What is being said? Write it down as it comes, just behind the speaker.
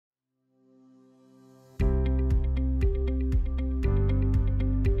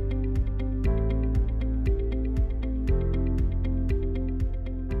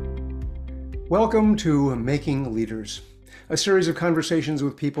Welcome to Making Leaders, a series of conversations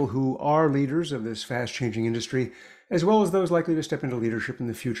with people who are leaders of this fast-changing industry, as well as those likely to step into leadership in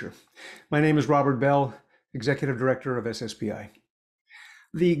the future. My name is Robert Bell, Executive Director of SSPI.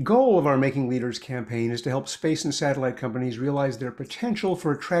 The goal of our Making Leaders campaign is to help space and satellite companies realize their potential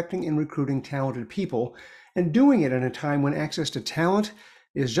for attracting and recruiting talented people, and doing it in a time when access to talent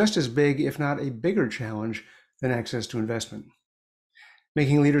is just as big, if not a bigger challenge, than access to investment.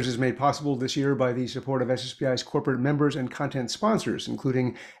 Making Leaders is made possible this year by the support of SSPI's corporate members and content sponsors,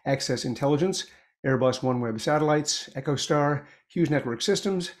 including Access Intelligence, Airbus OneWeb Satellites, EchoStar, Hughes Network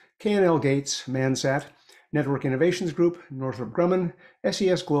Systems, K&L Gates, Mansat, Network Innovations Group, Northrop Grumman,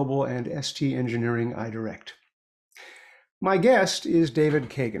 SES Global, and ST Engineering iDirect. My guest is David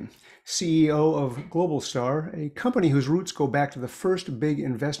Kagan, CEO of Globalstar, a company whose roots go back to the first big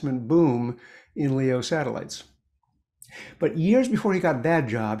investment boom in LEO satellites. But years before he got that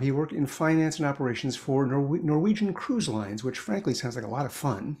job, he worked in finance and operations for Norwegian Cruise Lines, which frankly sounds like a lot of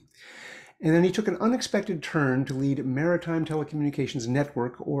fun. And then he took an unexpected turn to lead Maritime Telecommunications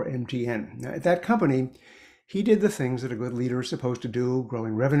Network, or MTN. Now, at that company, he did the things that a good leader is supposed to do,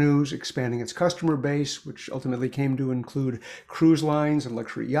 growing revenues, expanding its customer base, which ultimately came to include cruise lines and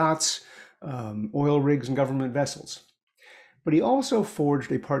luxury yachts, oil rigs, and government vessels. But he also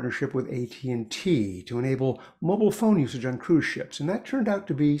forged a partnership with AT&T to enable mobile phone usage on cruise ships, and that turned out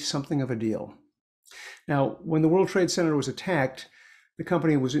to be something of a deal. Now, when the World Trade Center was attacked, the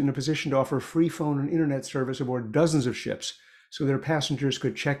company was in a position to offer free phone and internet service aboard dozens of ships so their passengers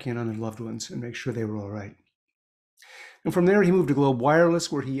could check in on their loved ones and make sure they were all right. And from there, he moved to Globe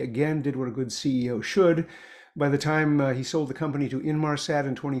Wireless, where he again did what a good CEO should. By the time he sold the company to Inmarsat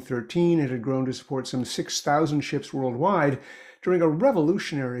in 2013, it had grown to support some 6,000 ships worldwide during a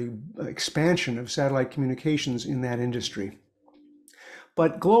revolutionary expansion of satellite communications in that industry.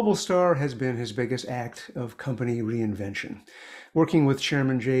 But Globalstar has been his biggest act of company reinvention. Working with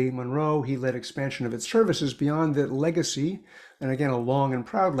Chairman Jay Monroe, he led expansion of its services beyond the legacy, and again a long and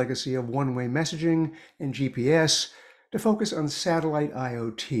proud legacy, of one-way messaging and GPS to focus on satellite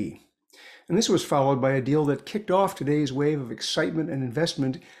IoT. And this was followed by a deal that kicked off today's wave of excitement and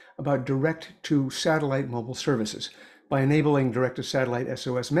investment about direct-to-satellite mobile services by enabling direct-to-satellite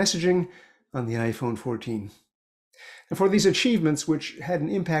SOS messaging on the iPhone 14. And for these achievements, which had an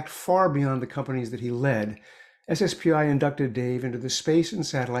impact far beyond the companies that he led, SSPI inducted Dave into the Space and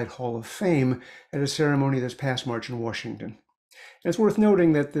Satellite Hall of Fame at a ceremony this past March in Washington. And it's worth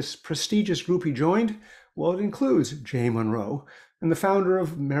noting that this prestigious group he joined, well, it includes Jay Monroe and the founder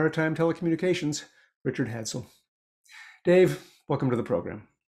of Maritime Telecommunications, Richard Hadsall. Dave, welcome to the program.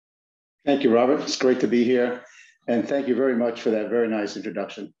 Thank you, Robert. It's great to be here. And thank you very much for that very nice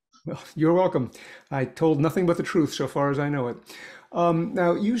introduction. Well, you're welcome. I told nothing but the truth so far as I know it.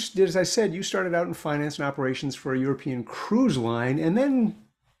 Now, you did, as I said, you started out in finance and operations for a European cruise line, and then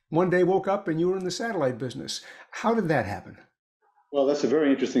one day woke up and you were in the satellite business. How did that happen? Well, that's a very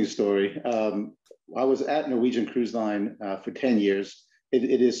interesting story. I was at Norwegian Cruise Line for 10 years.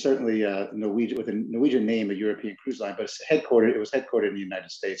 It is certainly Norwegian, with a Norwegian name, a European cruise line, but it was headquartered in the United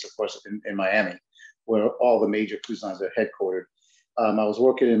States, of course, in Miami, where all the major cruise lines are headquartered. I was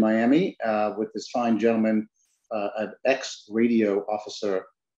working in Miami with this fine gentleman, an ex-radio officer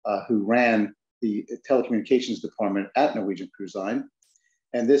who ran the telecommunications department at Norwegian Cruise Line.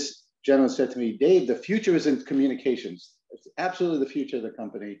 And this gentleman said to me, Dave, the future is in communications. It's absolutely the future of the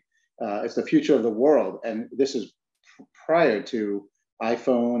company. It's the future of the world. And this is prior to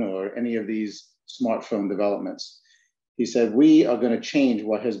iPhone or any of these smartphone developments. He said, we are going to change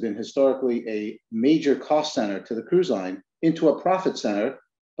what has been historically a major cost center to the cruise line into a profit center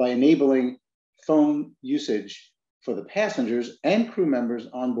by enabling phone usage for the passengers and crew members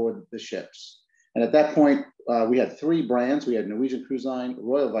on board the ships. And at that point, we had three brands. We had Norwegian Cruise Line,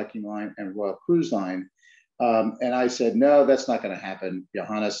 Royal Viking Line, and Royal Cruise Line. And I said, no, that's not going to happen,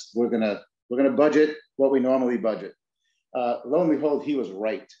 Johannes. We're gonna budget what we normally budget. Lo and behold, he was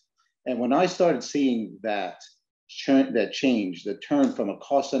right. And when I started seeing that change, the turn from a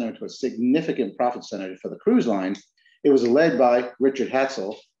cost center to a significant profit center for the cruise line, it was led by Richard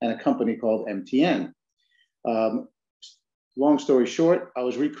Hadsall and a company called MTN. Long story short, I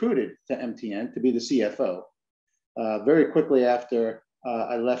was recruited to MTN to be the CFO. Very quickly after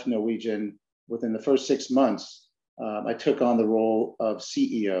I left Norwegian, within the first 6 months, I took on the role of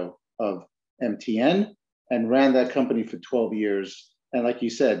CEO of MTN and ran that company for 12 years. And like you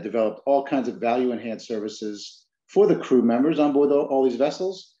said, developed all kinds of value-enhanced services for the crew members on board all these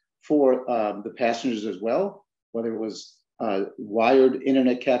vessels, for the passengers as well, whether it was wired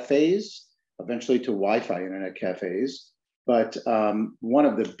internet cafes, eventually to Wi-Fi internet cafes. But one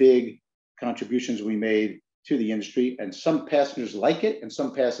of the big contributions we made to the industry, and some passengers like it and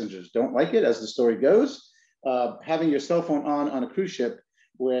some passengers don't like it, as the story goes. Having your cell phone on a cruise ship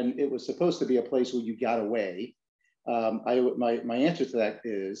when it was supposed to be a place where you got away. My answer to that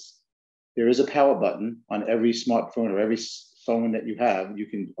is there is a power button on every smartphone or every phone that you have. You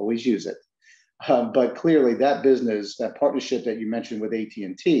can always use it. But clearly that business, that partnership that you mentioned with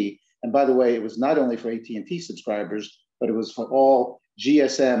AT&T, and by the way, it was not only for AT&T subscribers, but it was for all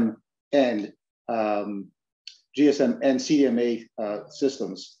GSM and CDMA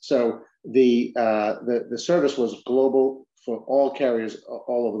systems. So the service was global for all carriers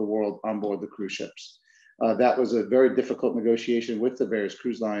all over the world on board the cruise ships. That was a very difficult negotiation with the various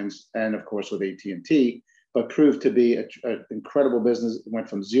cruise lines and of course with AT&T, but proved to be an incredible business. It went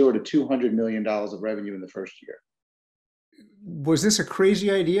from $0 to $200 million of revenue in the first year. Was this a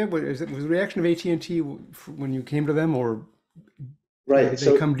crazy idea? Was the reaction of AT&T when you came to them, or right? Did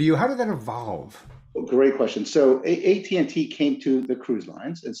they come to you? How did that evolve? Great question. So AT&T came to the cruise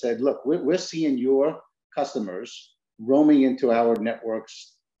lines and said, look, we're seeing your customers roaming into our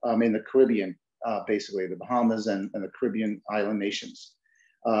networks in the Caribbean, basically the Bahamas and the Caribbean island nations.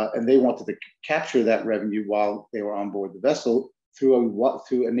 And they wanted to capture that revenue while they were on board the vessel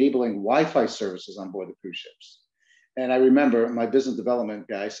through enabling Wi-Fi services on board the cruise ships. And I remember my business development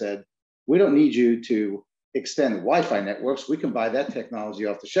guy said, we don't need you to extend Wi-Fi networks. We can buy that technology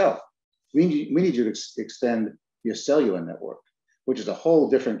off the shelf. We need you to extend your cellular network, which is a whole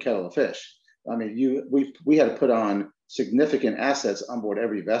different kettle of fish. I mean, we had to put on significant assets on board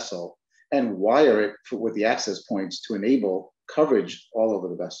every vessel and wire it with the access points to enable coverage all over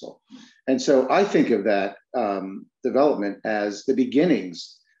the vessel. And so I think of that development as the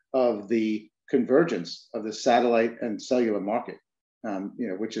beginnings of the convergence of the satellite and cellular market,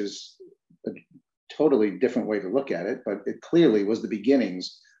 which is a totally different way to look at it, but it clearly was the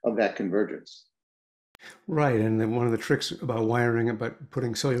beginnings of that convergence. Right, and then one of the tricks about wiring it, but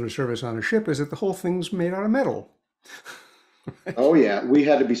putting cellular service on a ship, is that the whole thing's made out of metal. Oh yeah, we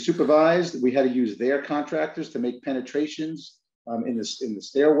had to be supervised. We had to use their contractors to make penetrations in the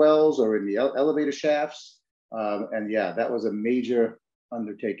stairwells or in the elevator shafts. And yeah, that was a major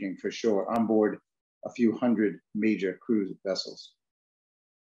undertaking for sure, on board a few hundred major cruise vessels.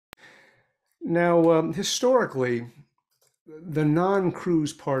 Now, historically, the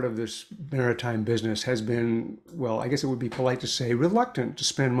non-cruise part of this maritime business has been, well, I guess it would be polite to say, reluctant to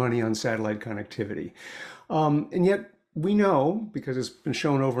spend money on satellite connectivity. And yet we know, because it's been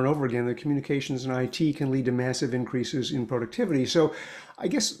shown over and over again, that communications and IT can lead to massive increases in productivity. So I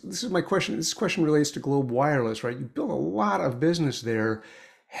guess this is my question. This question relates to Globe Wireless, right? You built a lot of business there.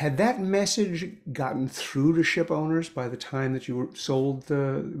 Had that message gotten through to ship owners by the time that you sold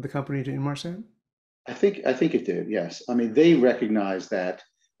the company to Inmarsat? I think it did, yes. I mean, they recognized that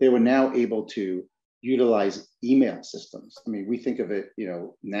they were now able to utilize email systems. I mean, we think of it,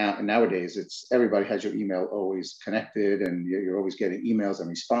 nowadays it's everybody has your email always connected and you're always getting emails and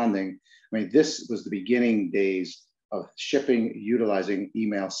responding. I mean, this was the beginning days of shipping utilizing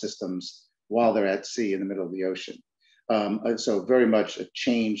email systems while they're at sea in the middle of the ocean. So very much a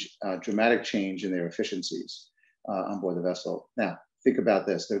change, dramatic change in their efficiencies on board the vessel. Now, think about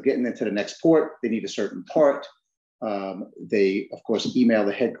this. They're getting into the next port. They need a certain part. They, of course, email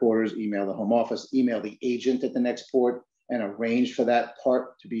the headquarters, email the home office, email the agent at the next port, and arrange for that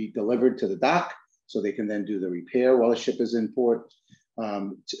part to be delivered to the dock so they can then do the repair while the ship is in port.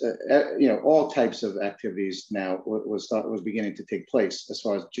 All types of activities now was beginning to take place as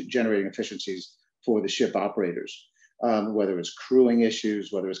far as generating efficiencies for the ship operators, whether it's crewing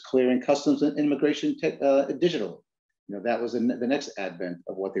issues, whether it's clearing customs and immigration digitally. That was the next advent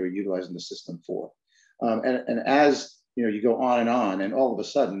of what they were utilizing the system for. And as you go on, and all of a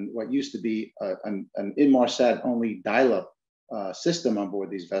sudden, what used to be an Inmarsat only dial-up system on board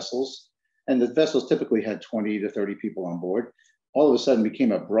these vessels, and the vessels typically had 20 to 30 people on board, all of a sudden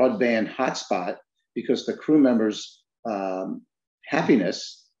became a broadband hotspot because the crew members'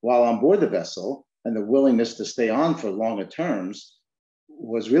 happiness while on board the vessel and the willingness to stay on for longer terms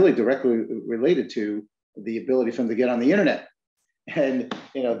was really directly related to the ability for them to get on the internet. And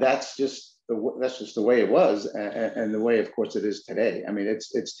that's just the way it was, and the way, of course, it is today. I mean,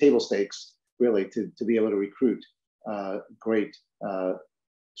 it's table stakes really to be able to recruit great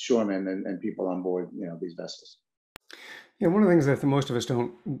shoremen and people on board these vessels. Yeah, one of the things that most of us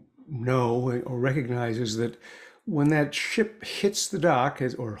don't know or recognize is that when that ship hits the dock,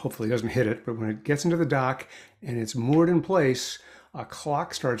 or hopefully doesn't hit it, but when it gets into the dock and it's moored in place, a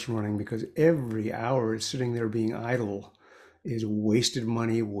clock starts running because every hour it's sitting there being idle is wasted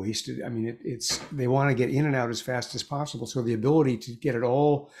money, wasted. I mean, it's they want to get in and out as fast as possible. So the ability to get it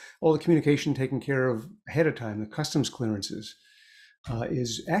all the communication taken care of ahead of time, the customs clearances,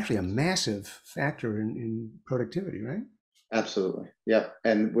 is actually a massive factor in productivity, right? Absolutely. Yeah.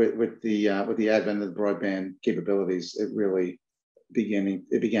 And with the advent of the broadband capabilities, it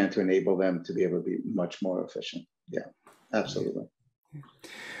began to enable them to be able to be much more efficient. Yeah, absolutely.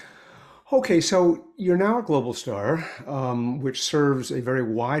 Okay, so you're now at Globalstar, which serves a very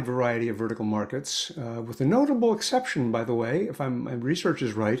wide variety of vertical markets, with the notable exception, by the way, if my research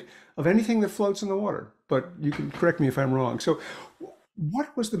is right, of anything that floats in the water. But you can correct me if I'm wrong. So,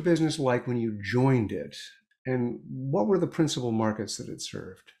 what was the business like when you joined it, and what were the principal markets that it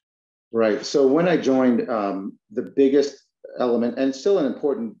served? Right. So when I joined, the biggest element, and still an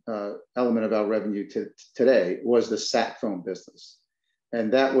important element of our revenue today, was the sat phone business. And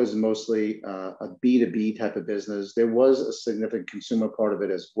that was mostly a B2B type of business. There was a significant consumer part of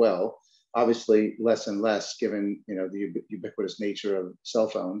it as well. Obviously, less and less, given the ubiquitous nature of cell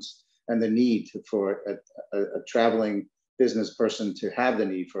phones and the need for a traveling business person to have the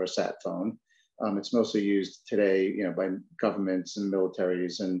need for a sat phone. It's mostly used today, by governments and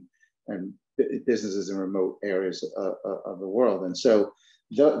militaries and businesses in remote areas of the world. And so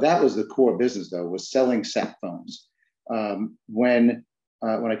that was the core business, though, was selling sat phones. When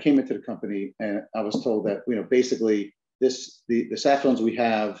I came into the company, and I was told that basically the sat phones we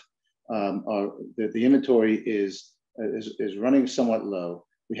have are the inventory is running somewhat low.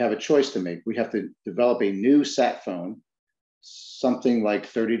 We have a choice to make. We have to develop a new sat phone, something like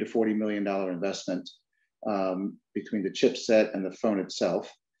 $30 to $40 million investment between the chipset and the phone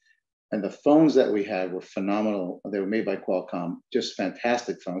itself. And the phones that we had were phenomenal. They were made by Qualcomm, just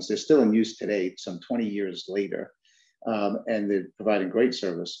fantastic phones. They're still in use today, some 20 years later, and they're providing great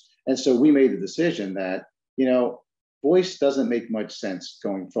service. And so we made the decision that, voice doesn't make much sense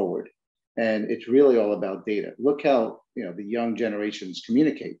going forward. And it's really all about data. Look how, the young generations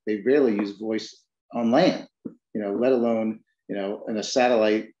communicate. They rarely use voice on land, let alone, in a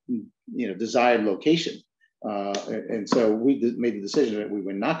satellite, desired location. And so we made the decision that we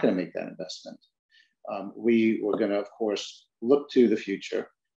were not going to make that investment. We were going to, of course, look to the future.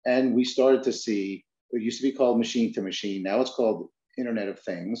 And we started to see, it used to be called machine to machine. Now it's called Internet of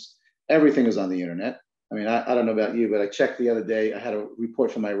Things. Everything is on the internet. I mean, I don't know about you, but I checked the other day. I had a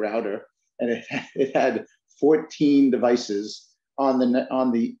report from my router, and it had 14 devices on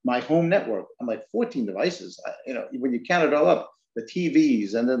my home network. I'm like, 14 devices. When you count it all up, the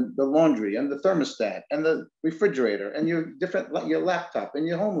TVs and the laundry and the thermostat and the refrigerator and your laptop and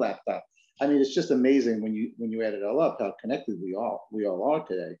your home laptop. I mean, it's just amazing when you add it all up how connected we all are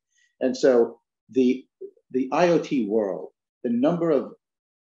today. And so the IoT world, the number of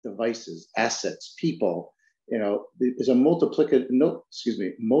devices, assets, people, is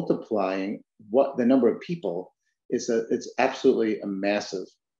multiplying what the number of people is. It's absolutely a massive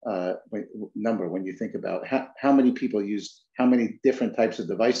number when you think about how many people use how many different types of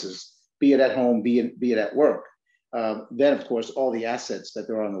devices, be it at home, be it at work. Then, of course, all the assets that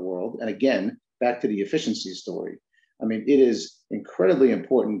there are in the world. And again, back to the efficiency story. I mean, it is incredibly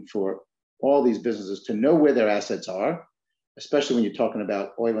important for all these businesses to know where their assets are, especially when you're talking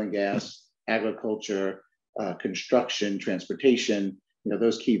about oil and gas, agriculture, construction, transportation,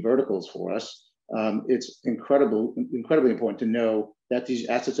 those key verticals for us. It's incredibly important to know that these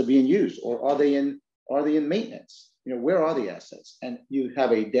assets are being used, or are they in maintenance? Where are the assets? And you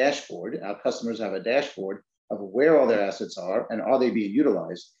have a dashboard. Our customers have a dashboard of where all their assets are and are they being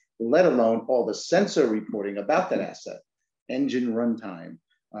utilized, let alone all the sensor reporting about that asset, engine runtime,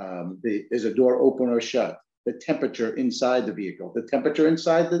 is a door open or shut, the temperature inside the vehicle, the temperature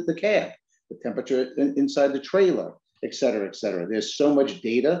inside the cab, the temperature inside the trailer, et cetera, et cetera. There's so much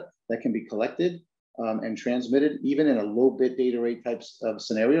data that can be collected and transmitted, even in a low bit data rate types of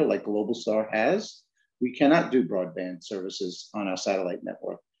scenario like Globalstar has. We cannot do broadband services on our satellite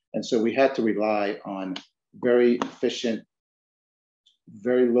network. And so we had to rely on very efficient,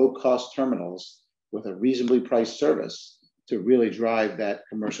 very low cost terminals with a reasonably priced service to really drive that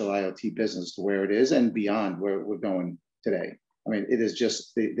commercial IoT business to where it is and beyond where we're going today. I mean, it is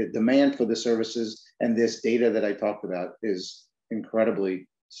just the demand for the services and this data that I talked about is incredibly,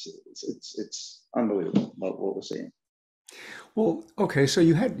 it's unbelievable what we're seeing. Well, okay, so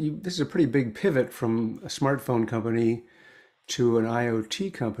this is a pretty big pivot from a smartphone company to an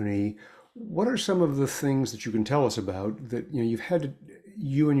IoT company. What are some of the things that you can tell us about that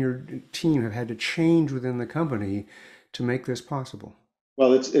you and your team have had to change within the company to make this possible?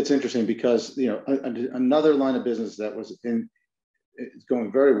 Well, it's interesting because another line of business that was it's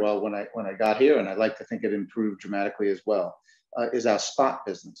going very well when I got here, and I'd like to think it improved dramatically as well, is our Spot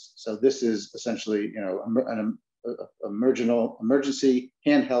business. So this is essentially, an emergency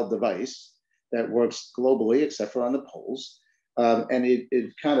handheld device that works globally, except for on the poles. And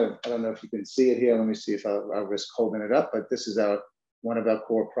it kind of, I don't know if you can see it here. Let me see if I'll risk holding it up, but this is one of our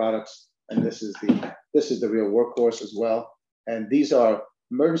core products. And this is the real workhorse as well. And these are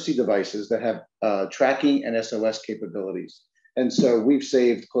emergency devices that have tracking and SOS capabilities. And so we've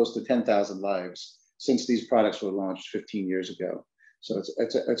saved close to 10,000 lives since these products were launched 15 years ago. So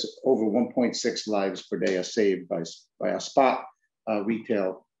it's over 1.6 lives per day are saved by our Spot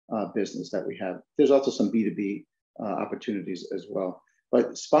retail business that we have. There's also some B2B opportunities as well.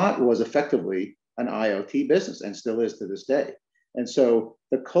 But Spot was effectively an IoT business and still is to this day. And so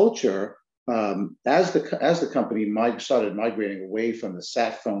the culture, as the company started migrating away from the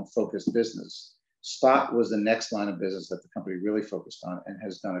sat phone focused business, Spot was the next line of business that the company really focused on and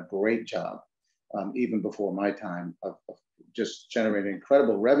has done a great job, even before my time, of just generating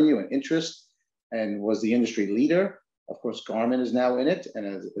incredible revenue and interest, and was the industry leader. Of course, Garmin is now in it and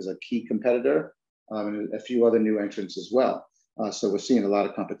is a key competitor, and a few other new entrants as well. So we're seeing a lot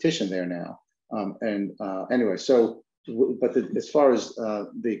of competition there now. Anyway, as far as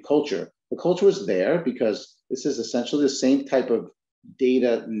the culture was there because this is essentially the same type of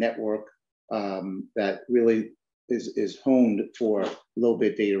data network that really is honed for low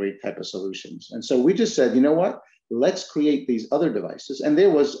bit data rate type of solutions. And so we just said, you know what, let's create these other devices. And there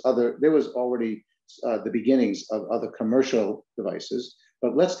was already the beginnings of other commercial devices,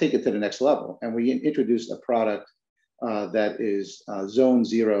 but let's take it to the next level. And we introduced a product that is Zone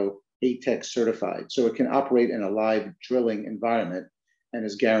Zero ATEX certified. So it can operate in a live drilling environment and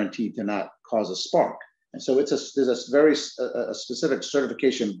is guaranteed to not cause a spark. And so there's a very specific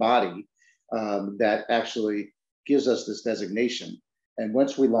certification body that actually gives us this designation. And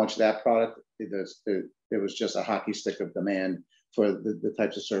once we launched that product, there was just a hockey stick of demand for the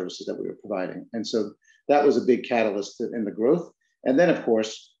types of services that we were providing. And so that was a big catalyst in the growth. And then, of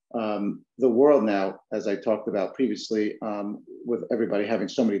course, the world now, as I talked about previously, with everybody having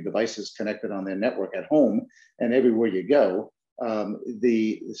so many devices connected on their network at home and everywhere you go,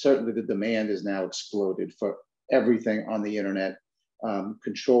 certainly the demand is now exploded for everything on the internet,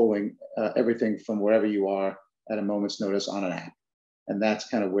 controlling everything from wherever you are at a moment's notice on an app. And that's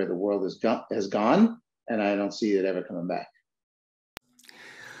kind of where the world has gone, and I don't see it ever coming back.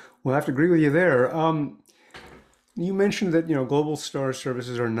 Well, I have to agree with you there. You mentioned that Globalstar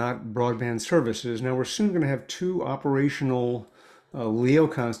services are not broadband services. Now we're soon going to have two operational LEO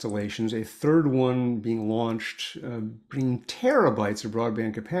constellations, a third one being launched, bringing terabytes of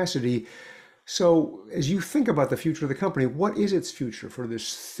broadband capacity. So as you think about the future of the company, what is its future for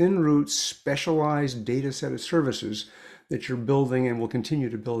this thin root specialized data set of services that you're building and will continue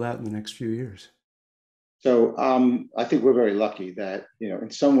to build out in the next few years? So I think we're very lucky that,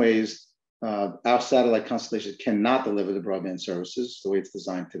 in some ways, our satellite constellation cannot deliver the broadband services the way it's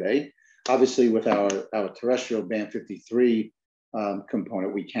designed today. Obviously, with our terrestrial band 53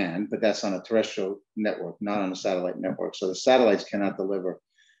 component, we can, but that's on a terrestrial network, not on a satellite network. So the satellites cannot deliver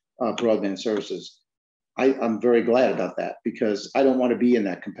broadband services. I'm very glad about that because I don't want to be in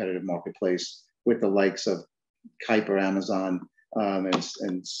that competitive marketplace with the likes of Kuiper, Amazon, and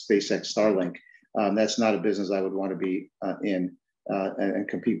SpaceX, Starlink. That's not a business I would want to be in and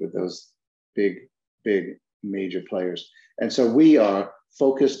compete with those big major players. And so we are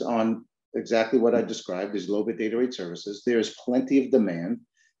focused on exactly what I described, these low bit data rate services. There's plenty of demand.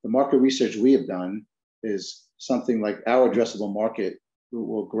 The market research we have done is something like our addressable market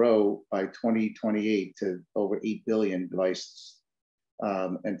will grow by 2028 to over 8 billion devices.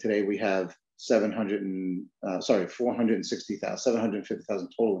 And today we have 450,000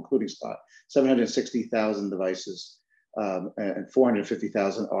 total, including Spot, 760,000 devices, and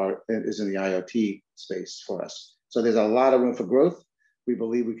 450,000 is in the IoT space for us. So there's a lot of room for growth. We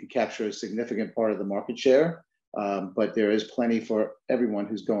believe we could capture a significant part of the market share, but there is plenty for everyone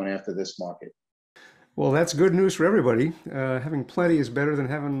who's going after this market. Well, that's good news for everybody. Having plenty is better than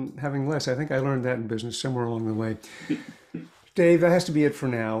having less. I think I learned that in business somewhere along the way. Dave, that has to be it for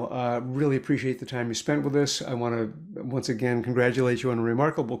now. Really appreciate the time you spent with us. I want to once again congratulate you on a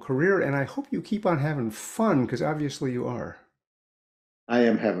remarkable career, and I hope you keep on having fun because obviously you are. I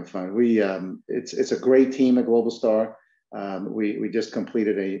am having fun. It's a great team at Globalstar. We just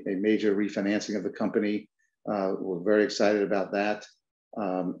completed a major refinancing of the company. We're very excited about that.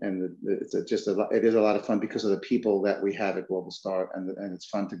 And it is a lot of fun because of the people that we have at Globalstar, and it's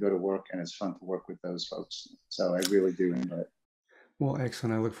fun to go to work and it's fun to work with those folks. So I really do enjoy it. Well,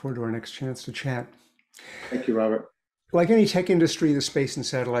 excellent. I look forward to our next chance to chat. Thank you, Robert. Like any tech industry, the space and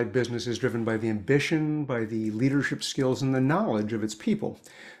satellite business is driven by the ambition, by the leadership skills, and the knowledge of its people.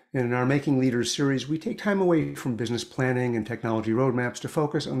 And in our Making Leaders series, we take time away from business planning and technology roadmaps to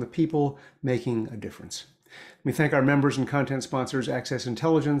focus on the people making a difference. We thank our members and content sponsors, Access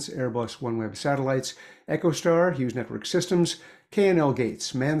Intelligence, Airbus OneWeb Satellites, EchoStar, Hughes Network Systems, K&L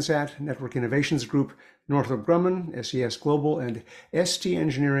Gates, Mansat, Network Innovations Group, Northrop Grumman, SES Global, and ST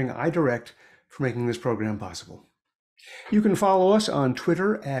Engineering iDirect for making this program possible. You can follow us on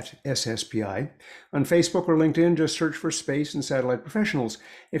Twitter at SSPI. On Facebook or LinkedIn, just search for Space and Satellite Professionals.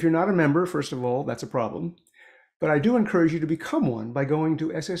 If you're not a member, first of all, that's a problem. But I do encourage you to become one by going to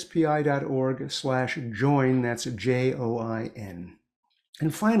sspi.org/join, that's JOIN.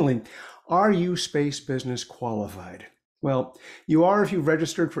 And finally, are you space business qualified? Well, you are if you've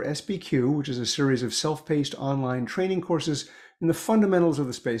registered for SBQ, which is a series of self-paced online training courses in the fundamentals of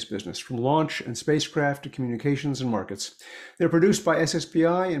the space business, from launch and spacecraft to communications and markets. They're produced by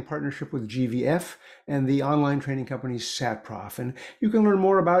SSPI in partnership with GVF and the online training company SatProf. And you can learn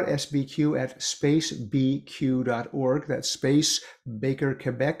more about SBQ at spacebq.org. That's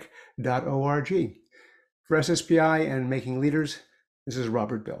spacebakerquebec.org. For SSPI and Making Leaders, this is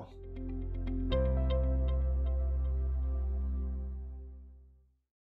Robert Bell.